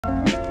I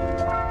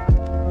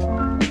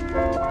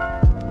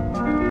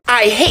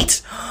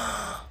hate.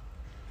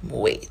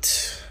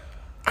 Wait.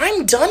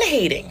 I'm done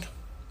hating.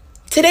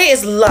 Today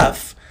is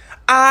love.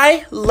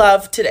 I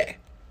love today.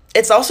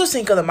 It's also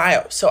Cinco de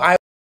Mayo, so I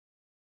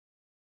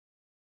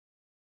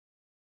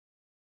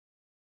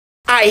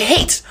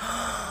hate.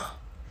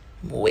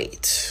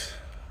 Wait.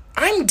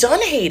 I'm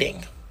done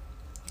hating.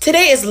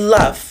 Today is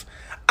love.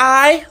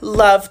 I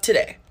love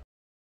today.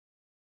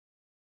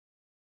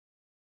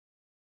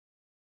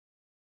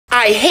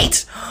 I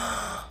hate.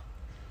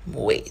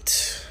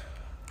 Wait.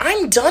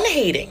 I'm done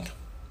hating.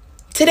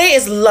 Today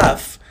is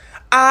love.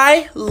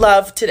 I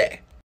love today.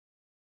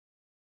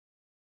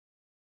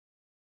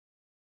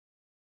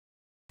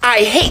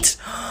 I hate.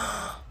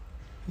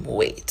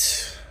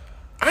 Wait.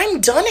 I'm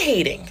done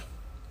hating.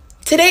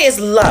 Today is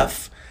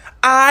love.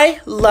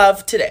 I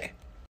love today.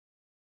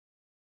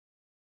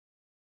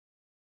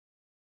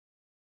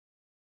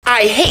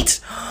 I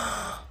hate.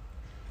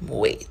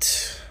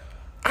 Wait.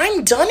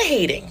 I'm done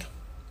hating.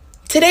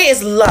 Today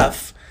is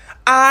love.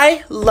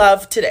 I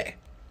love today.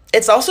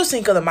 It's also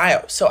Cinco de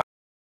Mayo, so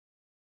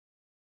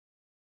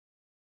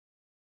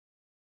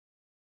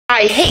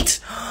I hate.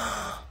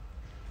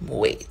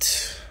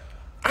 Wait.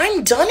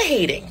 I'm done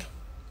hating.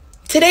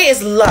 Today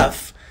is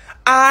love.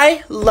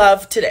 I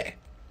love today.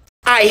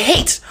 I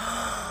hate.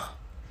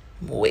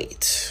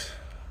 Wait.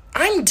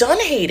 I'm done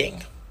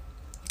hating.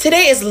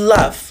 Today is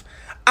love.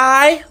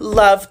 I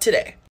love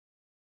today.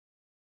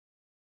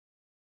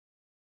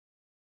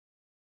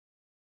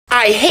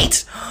 I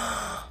hate.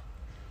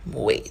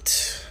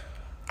 Wait.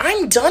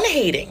 I'm done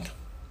hating.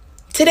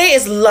 Today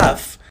is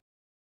love.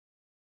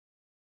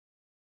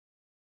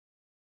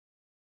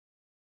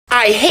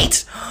 I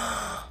hate.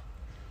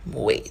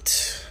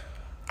 Wait.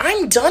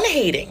 I'm done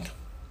hating.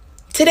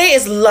 Today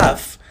is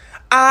love.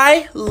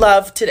 I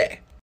love today.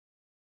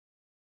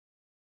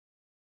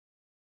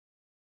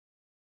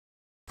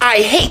 I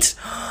hate.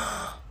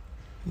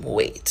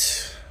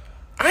 Wait.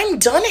 I'm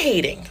done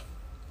hating.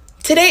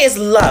 Today is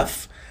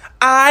love.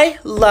 I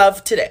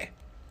love today.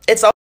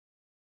 It's all.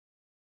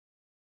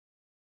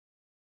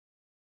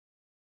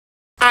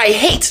 I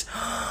hate.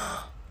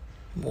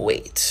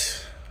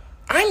 Wait.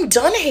 I'm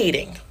done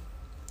hating.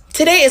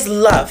 Today is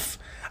love.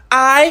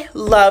 I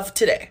love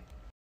today.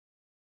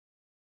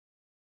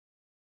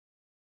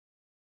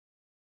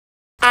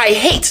 I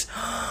hate.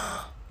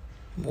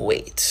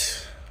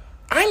 Wait.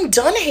 I'm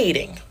done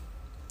hating.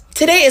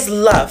 Today is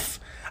love.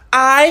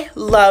 I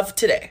love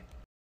today.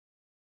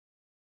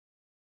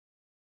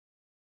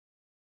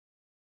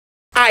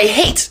 I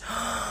hate.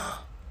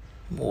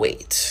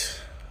 Wait.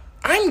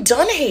 I'm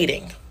done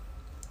hating.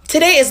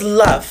 Today is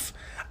love.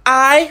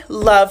 I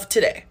love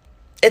today.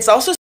 It's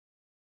also.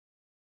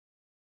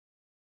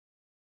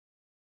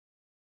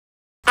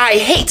 I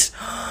hate.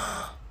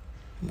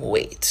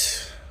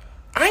 Wait.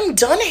 I'm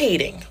done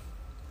hating.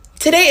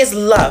 Today is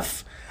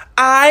love.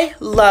 I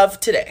love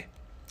today.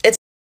 It's.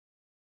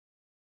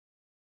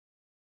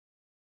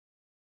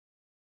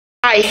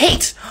 I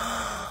hate.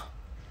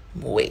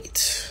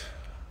 Wait.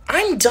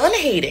 I'm done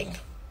hating.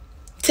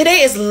 Today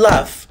is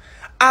love.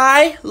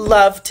 I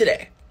love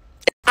today.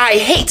 I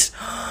hate.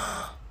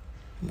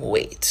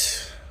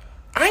 Wait.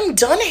 I'm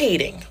done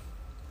hating.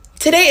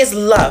 Today is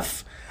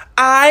love.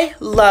 I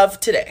love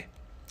today.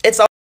 It's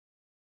all.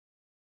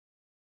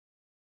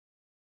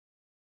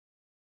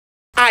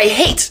 I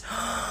hate.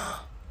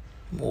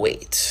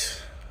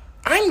 Wait.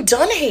 I'm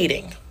done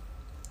hating.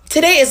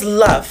 Today is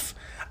love.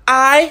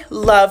 I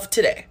love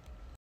today.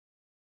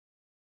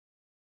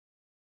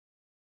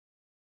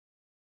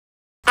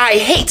 I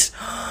hate.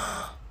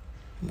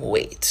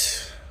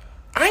 Wait.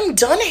 I'm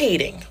done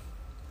hating.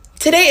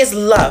 Today is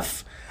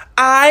love.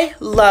 I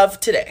love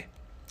today.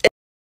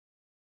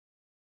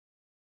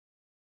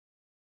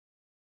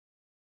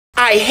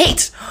 I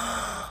hate.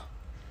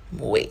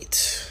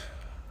 Wait.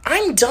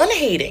 I'm done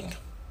hating.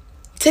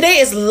 Today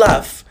is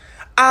love.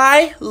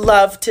 I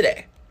love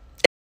today.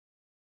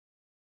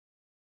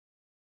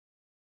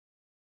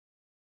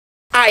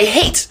 I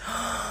hate.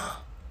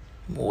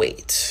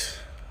 Wait.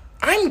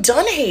 I'm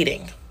done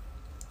hating.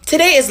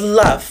 Today is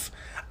love.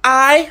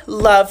 I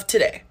love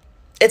today.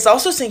 It's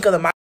also Cinco de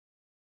Mayo.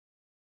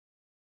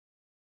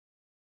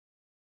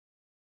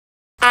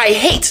 I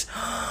hate.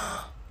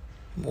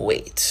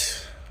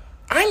 Wait.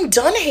 I'm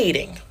done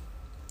hating.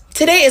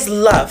 Today is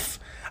love.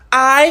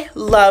 I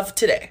love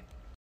today.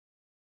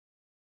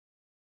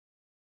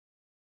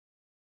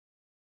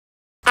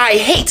 I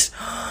hate.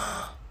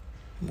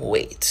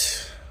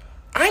 Wait.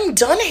 I'm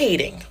done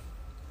hating.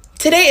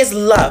 Today is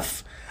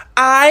love.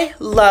 I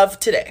love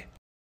today.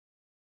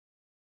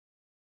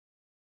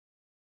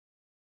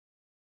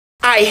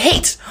 I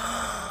hate.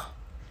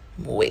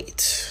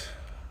 Wait.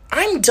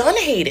 I'm done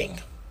hating.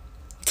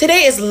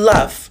 Today is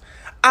love.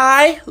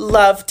 I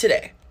love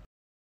today.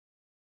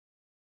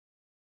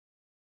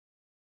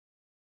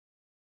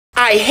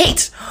 I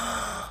hate.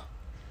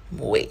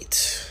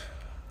 Wait.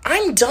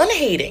 I'm done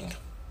hating.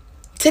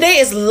 Today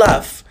is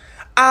love.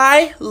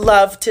 I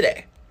love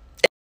today.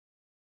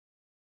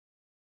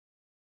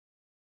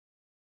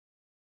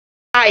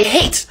 I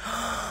hate.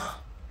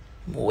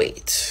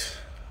 Wait.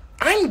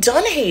 I'm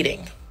done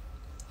hating.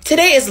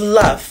 Today is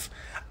love.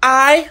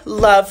 I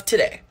love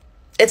today.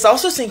 It's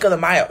also Cinco de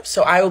Mayo,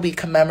 so I will be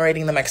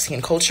commemorating the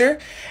Mexican culture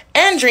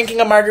and drinking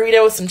a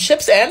margarita with some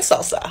chips and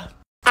salsa.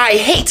 I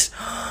hate.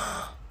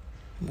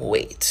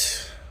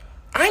 Wait.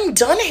 I'm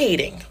done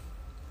hating.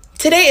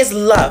 Today is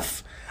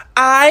love.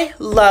 I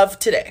love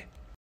today.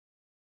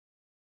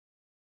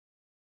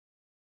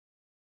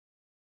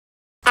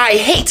 I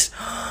hate.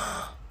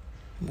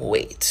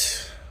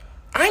 Wait.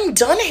 I'm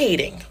done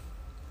hating.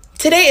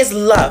 Today is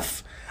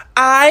love.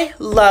 I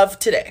love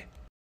today.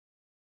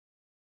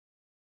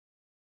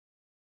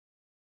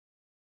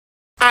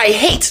 I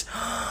hate.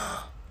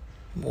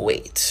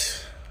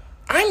 Wait.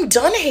 I'm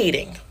done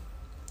hating.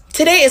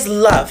 Today is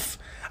love.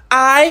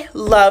 I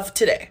love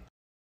today.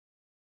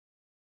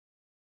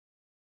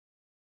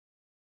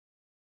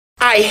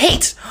 I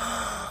hate.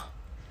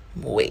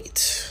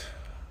 Wait.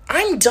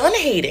 I'm done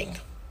hating.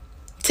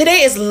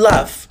 Today is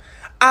love.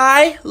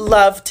 I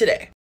love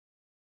today.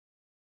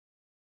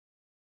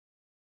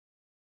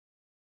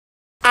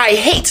 I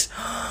hate.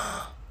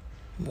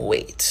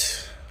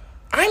 Wait.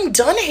 I'm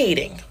done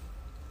hating.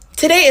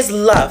 Today is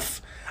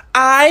love.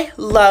 I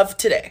love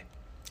today.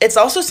 It's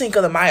also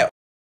Cinco de Mayo.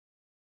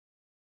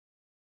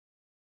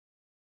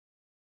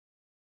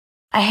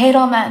 I hate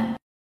all men.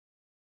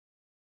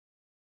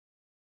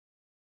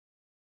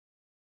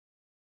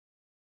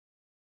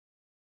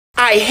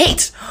 I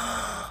hate.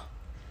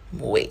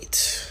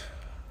 Wait.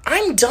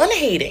 I'm done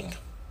hating.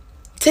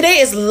 Today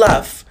is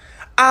love.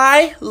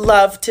 I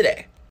love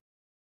today.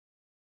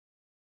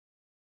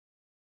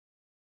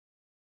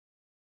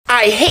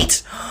 I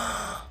hate.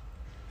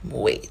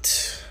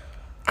 Wait.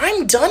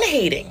 I'm done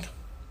hating.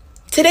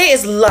 Today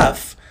is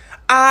love.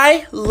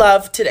 I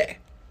love today.